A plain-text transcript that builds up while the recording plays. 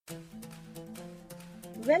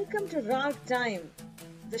Welcome to RaagTime,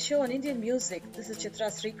 the show on Indian music. This is Chitra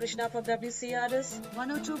Srikrishna for WCRS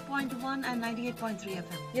 102.1 and 98.3 FM.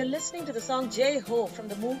 You're listening to the song Jai Ho from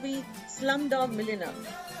the movie Slumdog Millionaire.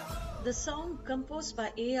 The song, composed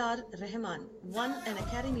by A.R. Rahman, won an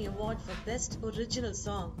Academy Award for Best Original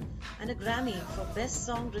Song and a Grammy for Best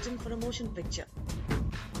Song Written for a Motion Picture.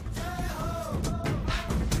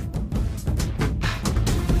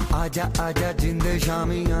 आजा आजा जिंद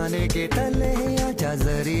शामी आने के तले आजा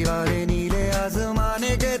जरी वाले नीले आसमाने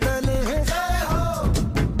के तले जय हो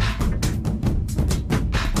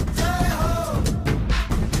जय हो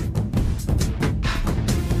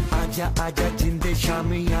आजा आजा जिंद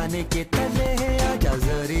शामी आने के तले आजा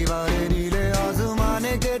जरी वाले नीले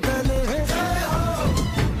आसमाने के तले जय हो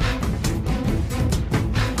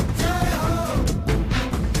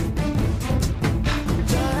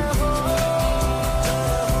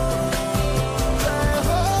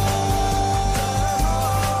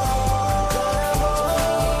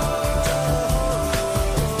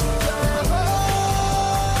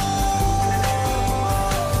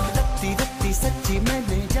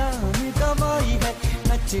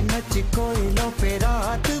नच कोयलों पे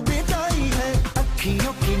रात बिताई है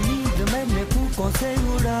अखियों की नींद मैंने फूकों से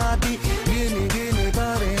उड़ा दी गिन गिन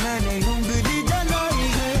तारे मैंने उंगली जलाई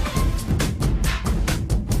है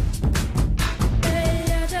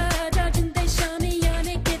आजा आजा जिंदे शामी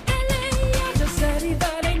आने के तले आजा सारी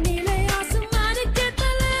वाले नीले आसमान के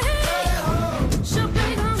तले शुक्र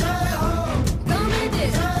जय हो गाने दे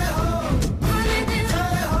जय हो गाने दे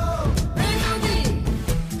जय हो रहने दे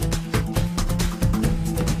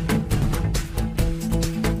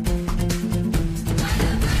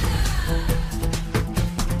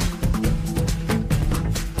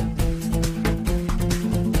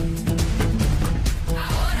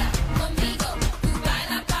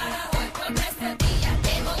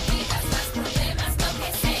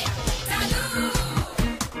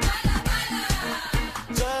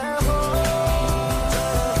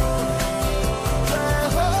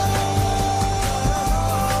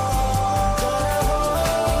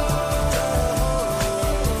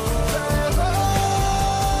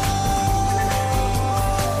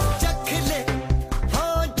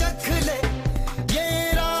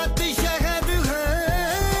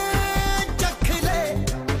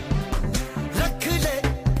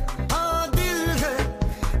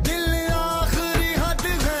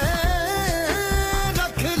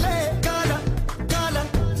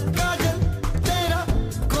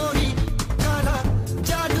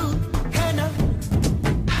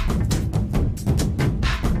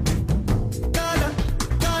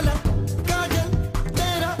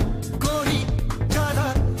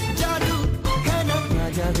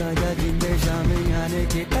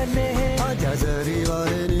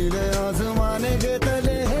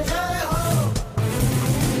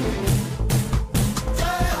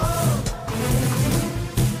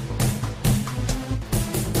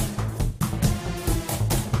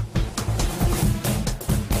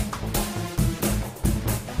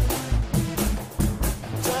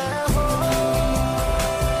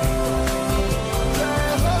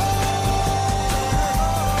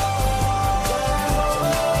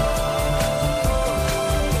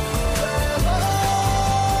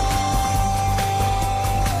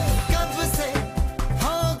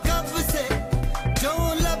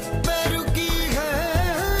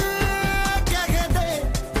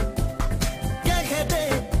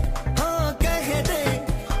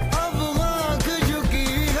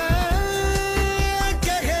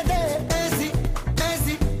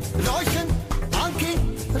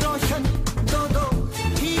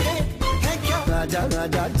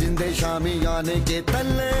आजा जिंदे शामी आने के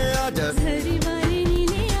तले आजा हरी वाली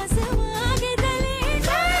नीले आसमां के तले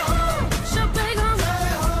जय हो शुक्र जय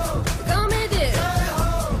हो गाने दे जय हो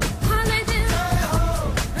खाने दे जय हो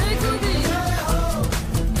रहने दे जय हो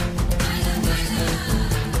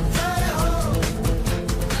जय हो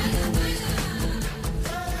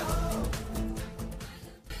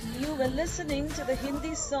You were listening to the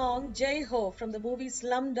Hindi song Jai Ho from the movie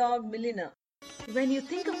Slumdog Millionaire. When you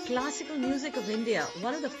think of classical music of India,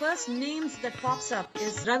 one of the first names that pops up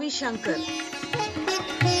is Ravi Shankar.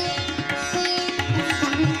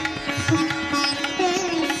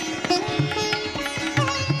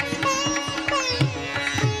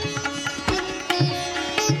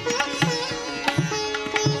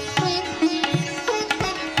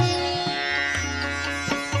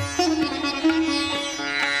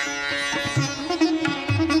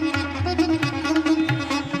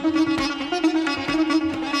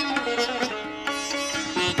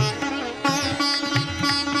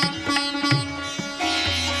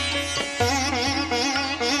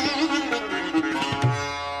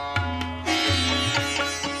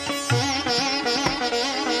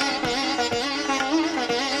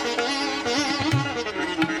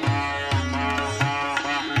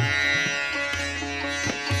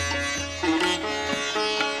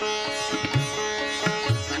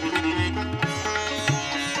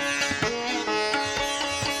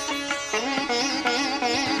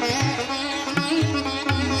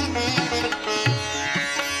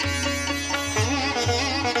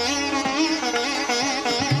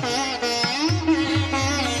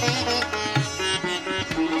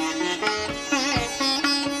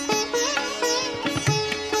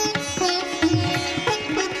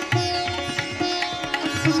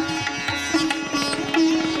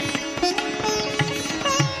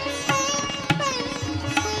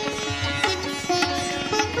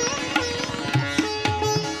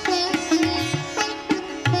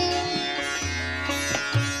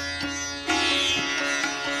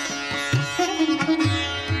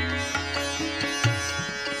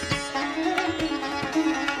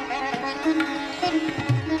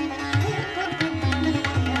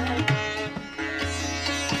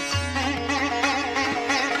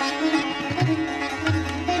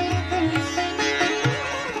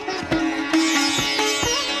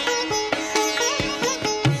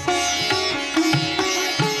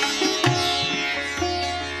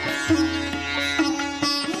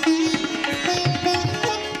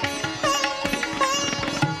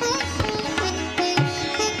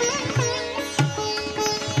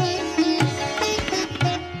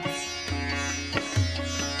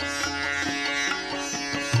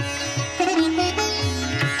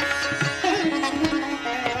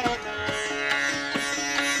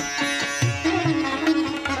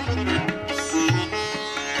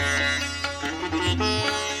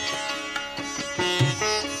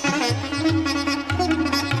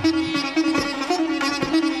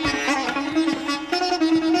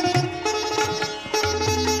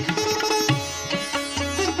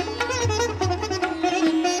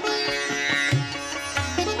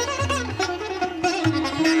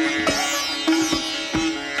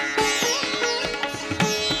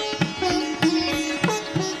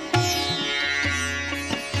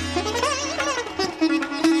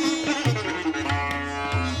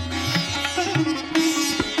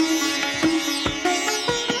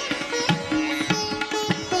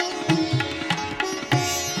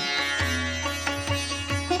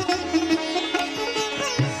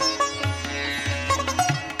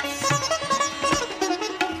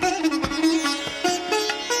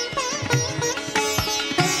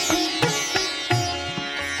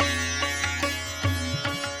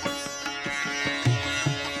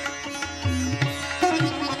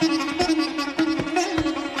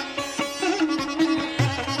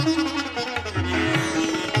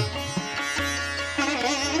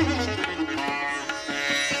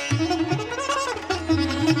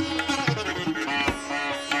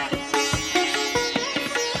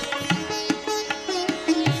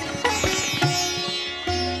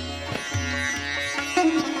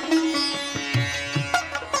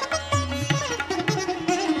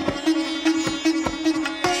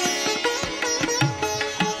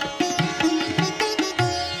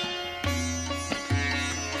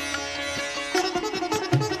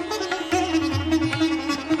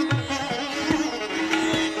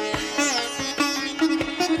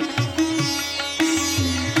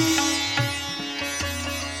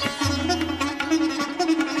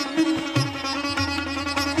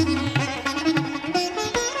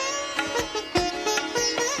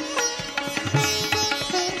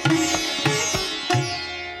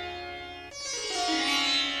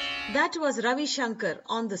 That was Ravi Shankar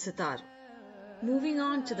on the sitar. Moving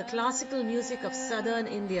on to the classical music of southern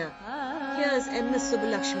India, here's M.S.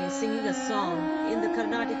 Subbulakshmi singing a song in the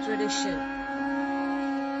Carnatic tradition.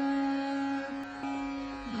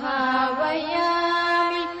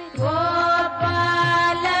 भावयामि गोपालबालं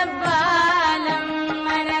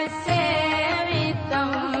मनस्सेवितं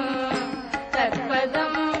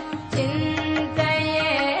तत्पदं चिन्तयेयं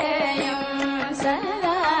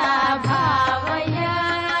सदा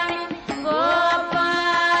भावयामि गोपालबालं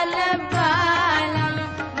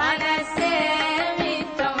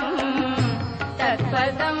मनस्सेवितं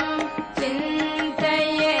तत्पदं चिन्तयेयं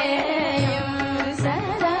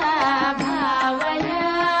सदा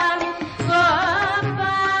भावयामि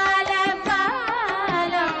गोपालबालं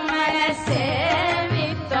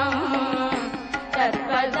मनस्सेवितं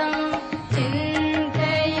तत्पदं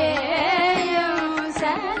चिन्तयेयं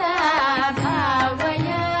सदा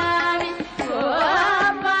भावयामि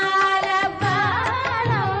गोपालबालं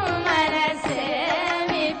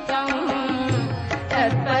मनस्सेवितं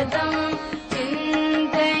तत्पदं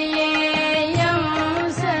चिन्तयेयं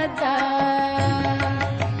सदा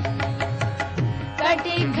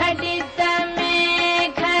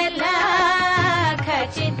कटिघटितमेखला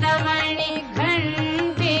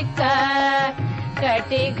खचितमणिघण्टिका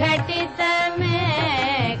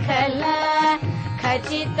कटिघटितमेखला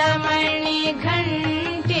खचितमणिघण्टिका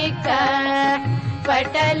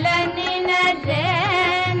पटलनिनदेन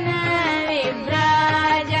विभ्राजमानम्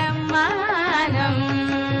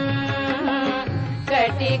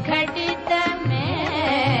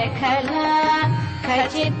कटिघटितमेखला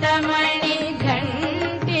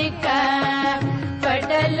खचितमणिघण्टिका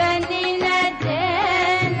पटलनिनदेन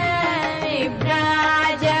विभ्राजमानम्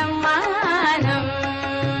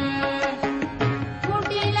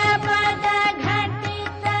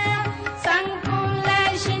कुटिलपदघटित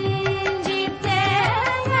सङ्कुलशिञ्जितेन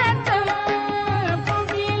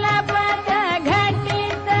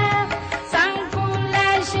कुटिलपदघटित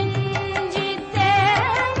सङ्कुलशिञ्जितेन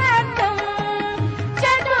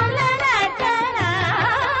चटुलनटना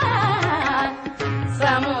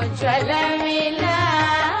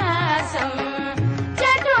समुज्ज्वलविलासं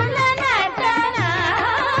चटुलनटना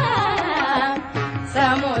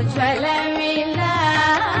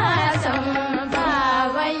समुज्ज्वलविलासं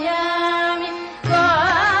भावयामि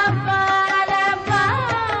गोपालबालं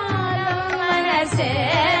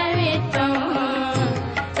मनसेवितं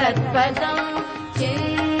तत्पदं चिन्तयेयं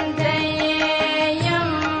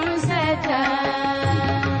सदा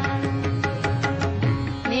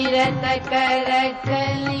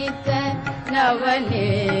निरतकरकलित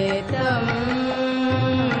नवनीतम्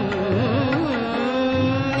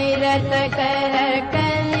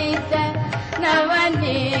निरतकरकलित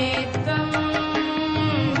नवनीतम्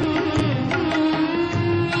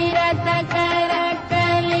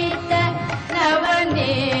निरतकरकलित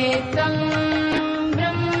नवनीतम्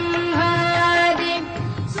ब्रह्मादि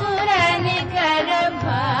सुरनिकरभावना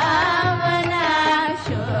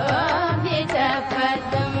शोभितपदम्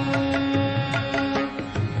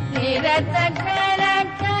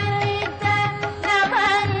निरतकरकलित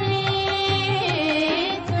नवनीतम्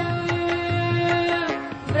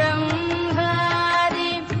ब्रह्मादि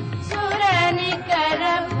सुरनिकरभावना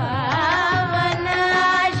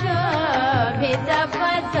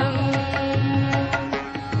शोभितपदम्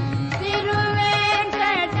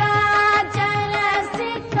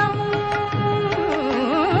तिरुवेङ्कटाचलस्थितम्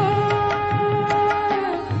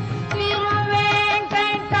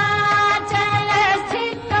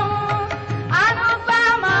तिरुवेङ्कटाचलस्थितम्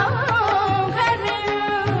अनुपमौघरिं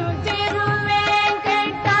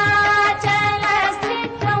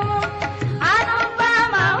तिरुवेङ्कटाचलस्थितम्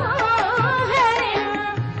अनुपमौघरिं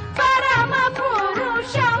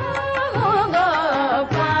परमपुरुषं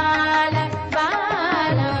गोपालबालम्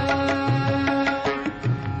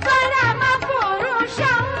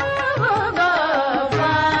परमपुरुषं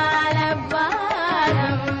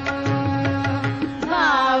गोपालबालम्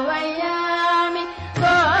भावयामि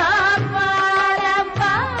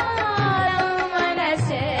गोपालबालं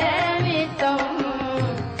मनसेवितं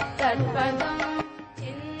तत्पदं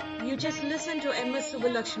You just listened to M.S.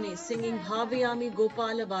 Subbulakshmi singing Bhavayami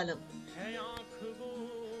Gopala Balam.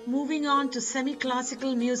 Moving on to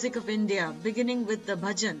semi-classical music of India, beginning with the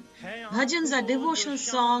bhajan. Bhajans are devotional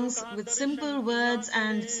songs with simple words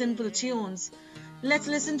and simple tunes. Let's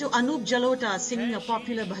listen to Anup Jalota singing a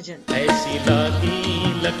popular bhajan. ऐसी लागी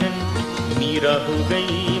लगन मीरा हो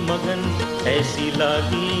गई मगन ऐसी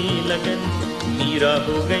लागी लगन मीरा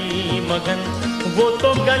हो गई मगन वो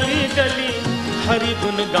तो गली गली हरि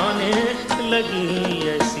गुन गाने लगी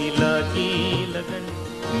ऐसी लागी लगन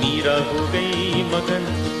मीरा हो गई मगन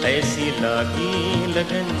ऐसी लागी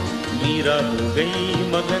लगन मीरा हो गई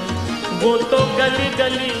मगन। वो तो गली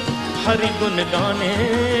गली हरि गुन गाने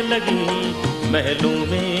लगी, महलों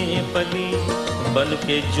में पली बन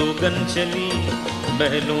के जोगन चली,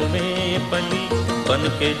 महलों में पली बन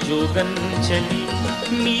के जोगन चली।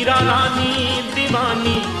 मीरा रानी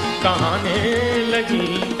दीवानी कहाने लगी,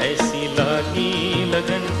 ऐसी लागी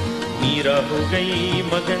लगन, मीरा हो गई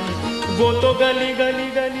मगन। वो तो गली गली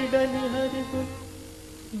गली गली हरि गुन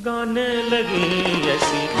गाने लगी,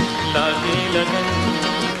 ऐसी लागी लगन।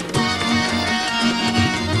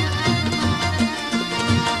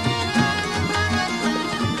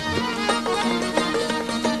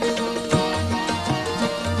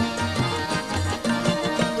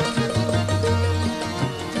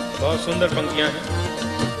 बहुत सुंदर पंक्तियां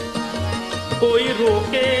हैं। कोई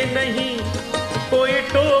रोके नहीं, कोई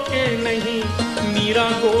टोके नहीं, मीरा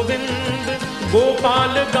गोविंद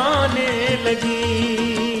गोपाल गाने लगी।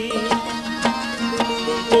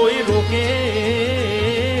 कोई रोके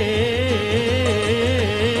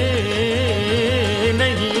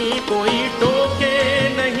नहीं, कोई टोके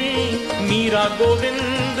नहीं, मीरा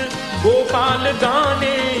गोविंद गोपाल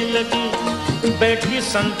गाने लगी। बैठी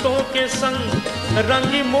संतों के संग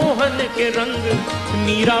रंगी मोहन के रंग,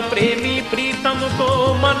 मीरा प्रेमी प्रीतम को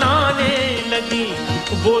मनाने लगी।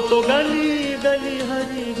 वो तो गली गली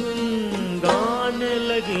हरि गुन गाने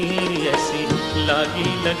लगी, ऐसी लागी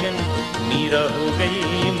लगन, मीरा हो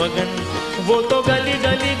गई मगन। वो तो गली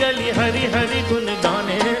गली गली हरि हरि गुन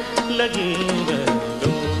गाने लगी,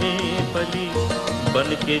 महलों में पली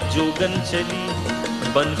बन के जोगन चली,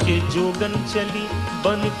 बन के जोगन चली,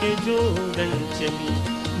 बन के जोगन चली,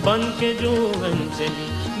 बन के जोगन चली,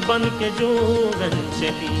 बन के जोगन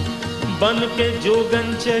चली, बन के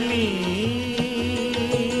जोगन चली।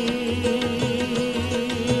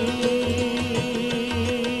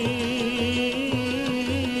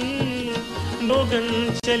 जोगन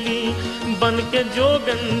चली, बन के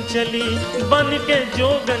जोगन चली, बन के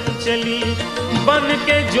जोगन चली, बन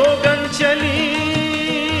के जोगन चली।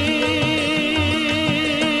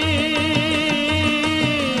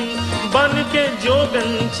 बन के जोगन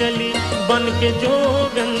चली, बन के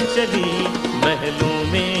जोगन चली, महलों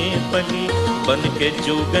में पली बन के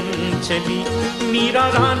जोगन चली। मीरा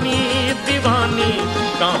रानी दीवानी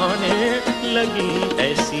गाने लगी,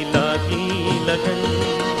 ऐसी लागी लगन।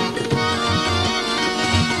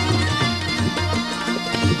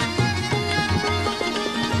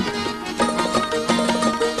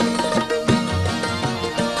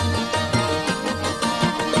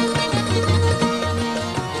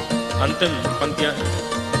 अंतिम पंक्तियां हैं।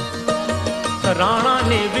 राणा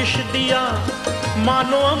ने विष दिया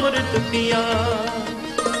मानो अमृत पिया,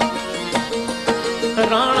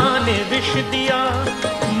 राणा ने विष दिया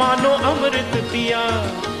मानो अमृत पिया।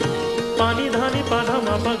 पानी धानी पाधा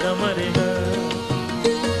मापा गमरेगा,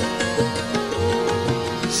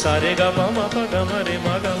 सारे गा मामा पा गमरे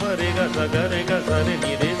मा गमरेगा, सगरेगा सारे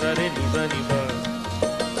नीरे सारे निजा निभा,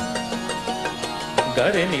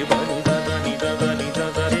 गरे निभा निजा निजा निजा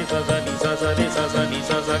रे सा नि सा सा रे सा सा नि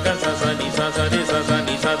सा सा गा सा सा नि सा सा रे सा सा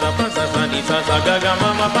नि सा सा पा सा सा नि सा सा गा गा मा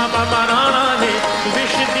मा पा पा पा। राणा ने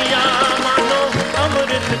विष दिया मानो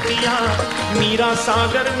अमृत पिया, मीरा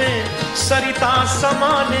सागर में सरिता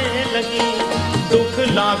समाने लगी। दुख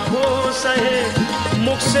लाखों सहे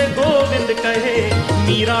मुख से गोविंद कहे,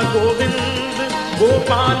 मीरा गोविंद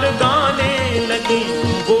गोपाल गाने लगी।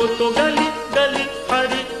 वो तो गली गली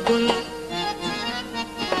हरि गुन,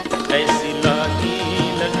 ऐसी लागी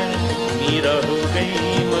लगन, मीरा हो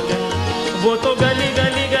गई मगन। वो तो गली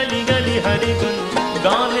गली गली गली हरि गुन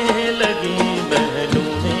गाने लगी,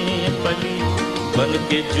 महलों में पली बन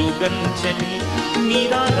के जोगन चली।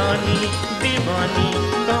 मीरा रानी दीवानी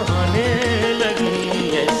कहाने लगी,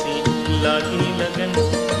 ऐसी लागी लगन,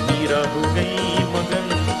 मीरा हो गई मगन।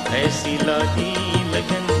 ऐसी लागी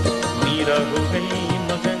लगन, मीरा हो गई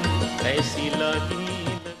मगन, ऐसी लागी।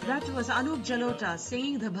 That was Anup Jalota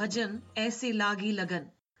singing the bhajan Aise Lagi Lagan.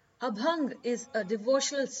 Abhang is a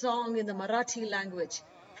devotional song in the Marathi language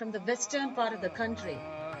from the western part of the country.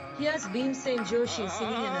 Here's Bhimsen Joshi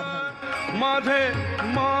singing an Abhang. माझे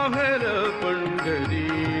माहेर पंढरी,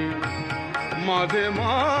 माझे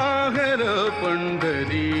माहेर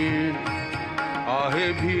पंढरी, आहे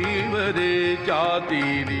भीवरे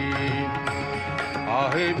जातीरी,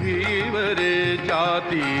 आहे भीवरे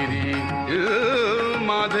जातीरी।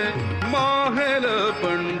 माझे माहेर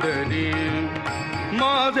पंढरी,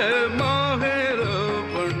 माझे माहेर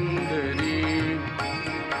पंढरी।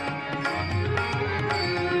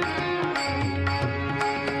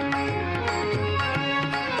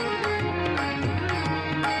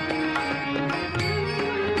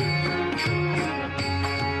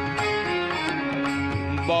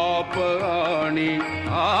 बाप आणि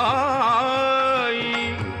आई,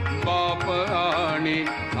 बाप आणि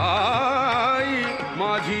आई,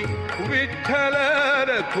 माझी विठ्ठल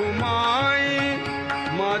रखुमाई,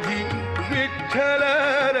 माझी विठ्ठल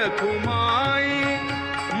रखुमाई,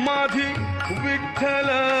 माझी विठ्ठल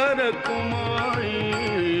रखुमाई,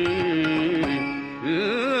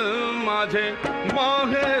 माझे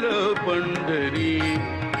माहेर पंढरी,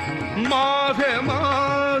 माझे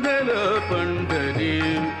माहेर पंढरी,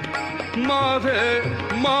 माझे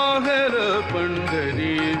माहेर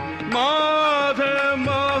पंढरी, माझे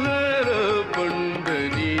माहेर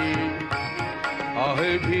पंढरी,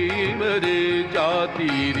 आहे भीमरे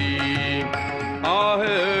जातिरी,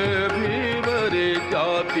 आहे भीमरे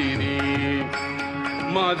जातिरी,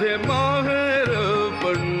 माझे माहेर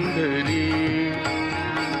पंढरी.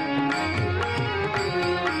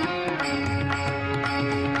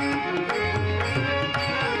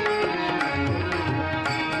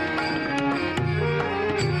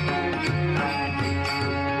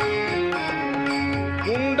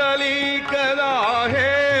 पुंडलिकला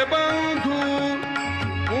हे बंधू,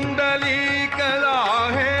 पुंडलिकला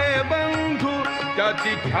हे बंधू,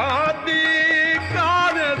 त्याची ख्याती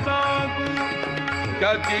काय सांगू,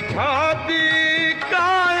 त्याची ख्याती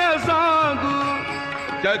काय सांगू,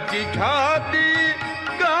 त्याची ख्याती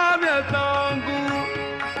काय सांगू,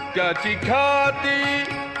 त्याची ख्याती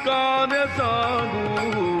काय सांगू,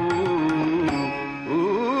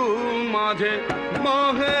 माझे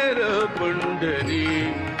माहेर पंढरी,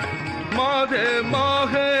 माझे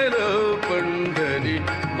माहेर पंढरी,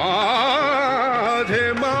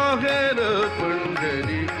 माझे माहेर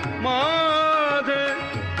पंढरी, माझे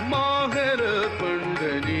माहेर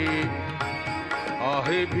पंढरी,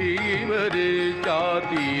 आहे भीमरे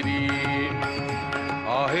जातिरी,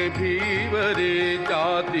 आहे भीमरे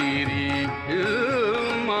जातिरी,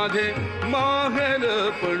 माझे माहेर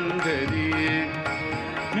पंढरी,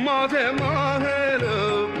 माझे माहेर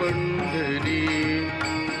पंढरी.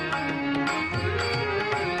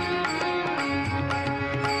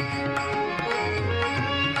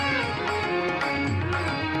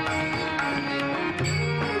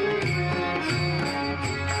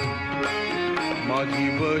 माझी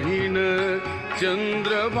बहीण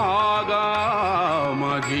चंद्रभागा,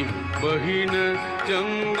 माझी बहीण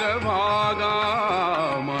चंद्रभागा,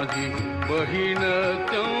 माझी बहीण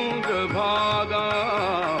चंद्रभागा,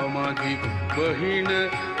 माझी बहीण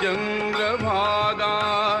चंद्रभागा,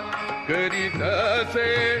 करीत असे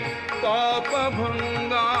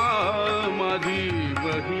पापभंगा, माझी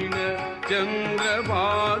बहीण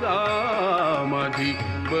चंद्रभागा, माझी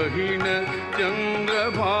बहीण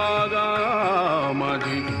चंद्रभागा,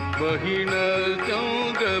 माझी बहीण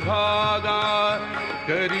चंद्रभागा,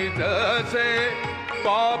 करीत असे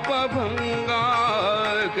पापभंगा,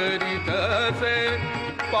 करीत असे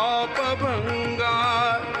पापभंगा,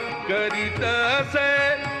 करीत असे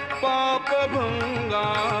पापभंगा,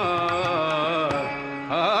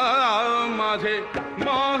 माझे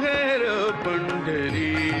माहेर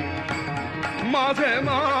पंढरी, माझे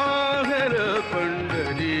माहेर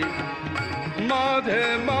पंढरी, माझे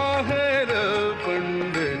माहेर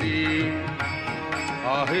पंढरी,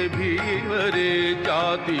 आहे भीमरे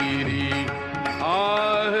जातिरी,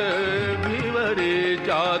 आहे भीमरे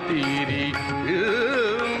जातिरी,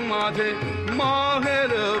 माझे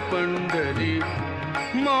माहेर पंढरी,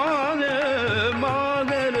 माझे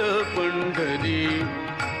माहेर पंढरी,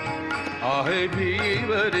 आहे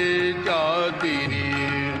भीमरे जातिरी,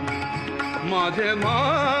 माझे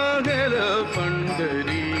माहेर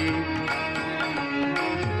पंढरी.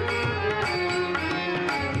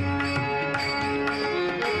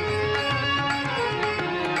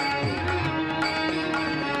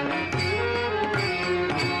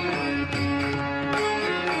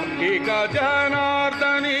 एका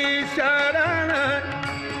जनार्दनी शरण,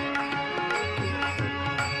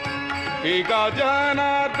 एका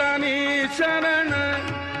जनार्दनी शरण,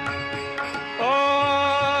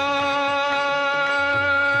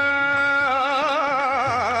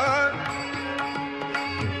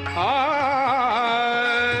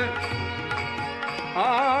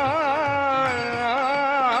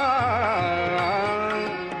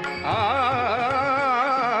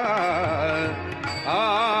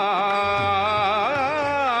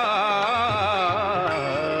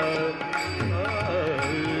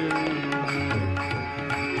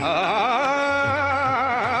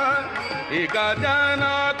 एका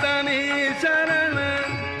जनार्दनी शरण,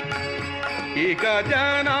 एका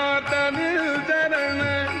जनार्दनी शरण,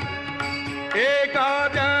 एका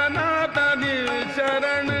जनार्दनी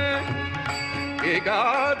शरण,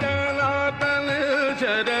 एका जनार्दनी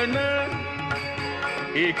शरण,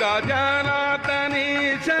 एका जनार्दनी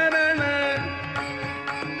शरण,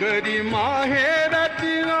 गरिमा है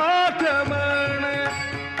रत्नाठवण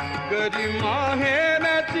गरिमा है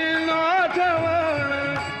रत्नाठवण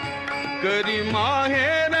गरिमा है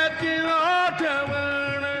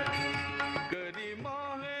रत्नाठवण गरिमा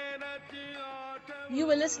है रत्नाठवण. You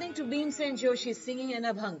were listening to Bhimsen Joshi singing in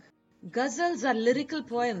Abhang. Ghazals are lyrical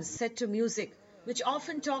poems set to music, which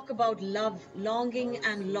often talk about love, longing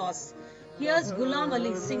and loss. Here's Ghulam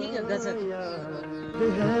Ali singing a ghazal.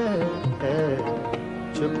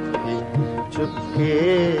 Chupke Chupke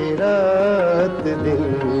रात दिन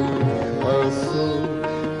आंसू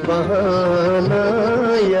बहाना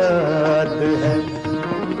याद है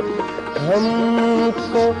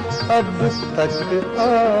हमको अब तक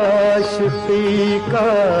आशिकी का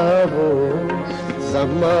वो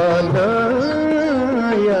ज़माना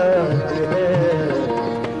याद है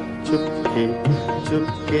चुपके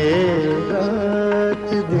चुपके रात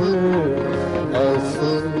दिन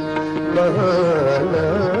आंसू बहाना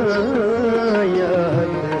याद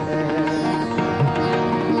है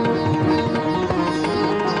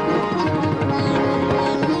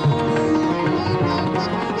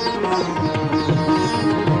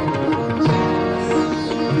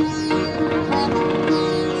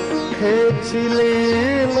खींच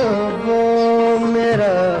लेना वो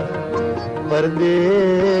मेरा पर्दे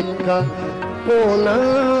का कोना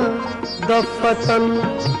दफतन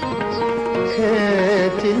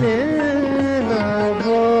खींच लेना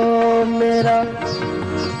वो मेरा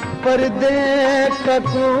पर्दे का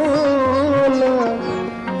कोना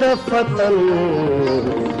दफतन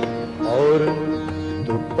और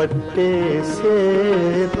दुपट्टे से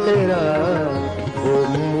तेरा वो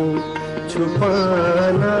मुँह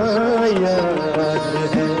छुपाना याद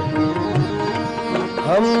है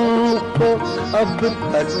हमको अब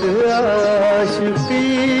तक आशिकी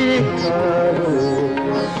का वो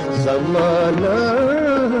ज़माना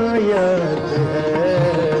याद है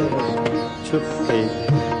चुपके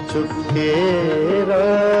चुपके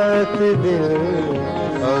रात दिन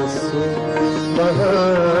आंसू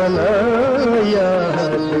बहाना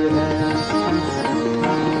याद है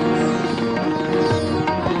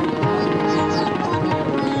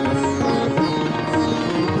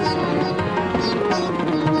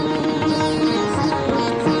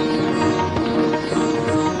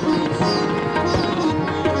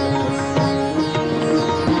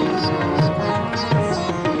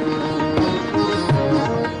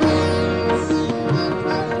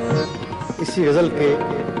इसी गज़ल के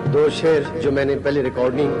दो शेर जो मैंने पहले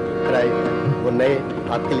रिकॉर्डिंग कराए वो नए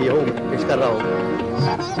आपके लिए होंगे पेश कर रहा हूँ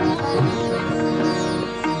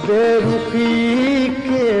बेरुखी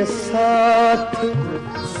के साथ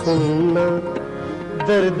सुनना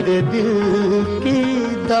दर्द दिल की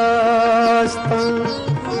दास्तां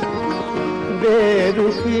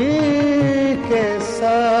बेरुखी के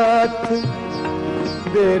साथ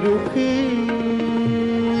बेरुखी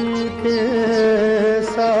के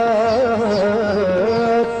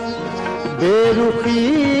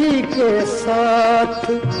बेरुखी के साथ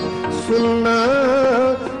सुनना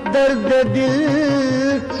दर्द दिल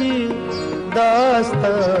की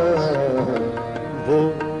दास्तां वो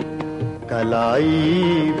कलाई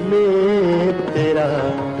में तेरा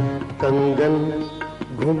कंगन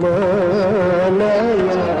घुमाना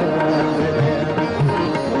याद है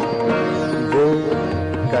वो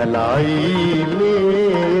कलाई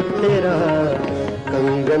में तेरा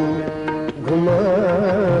कंगन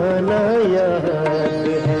घुमाना याद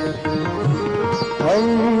है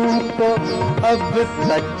हमको अब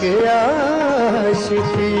तक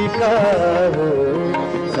आशिकी का वो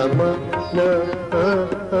ज़माना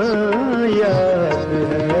याद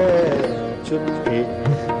है चुपके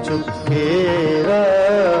चुपके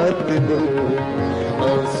रात दिन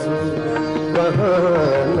आंसू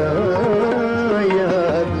बहाना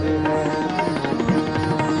याद है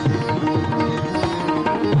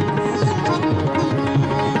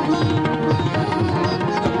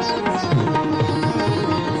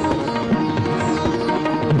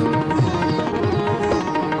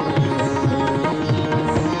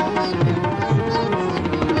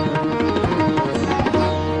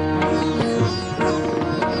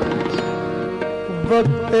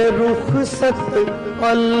वक्त रुखसत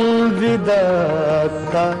अलविदा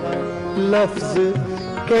का लफ्ज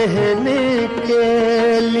कहने के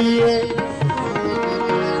लिए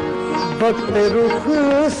वक्त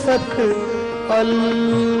रुखसत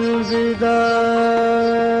अलविदा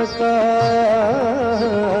का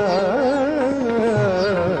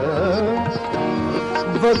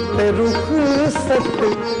वक्त रुखसत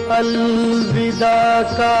अलविदा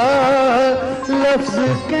का लफ्ज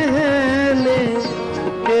कहने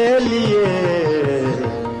के लिए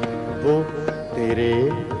वो तेरे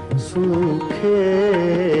सूखे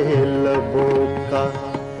का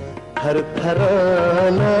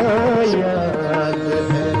थरथराना याद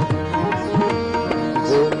है,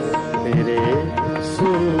 वो तेरे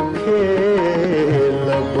सूखे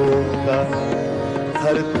लबों का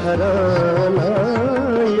थरथराना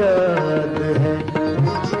याद है।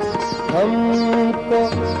 हमको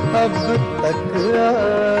अब तक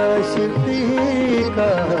आशिकी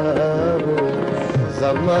का वो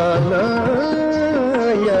ज़माना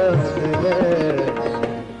याद है।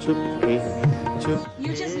 चुपके चुप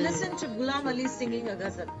You just listened to Ghulam Ali singing a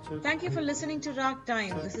ghazal. Thank you for listening to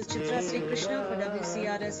RaagTime. This is Chitra Srikrishna for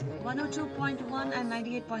WCRS 102.1 and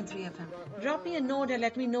 98.3 FM. Drop me a note and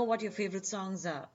let me know what your favorite songs are.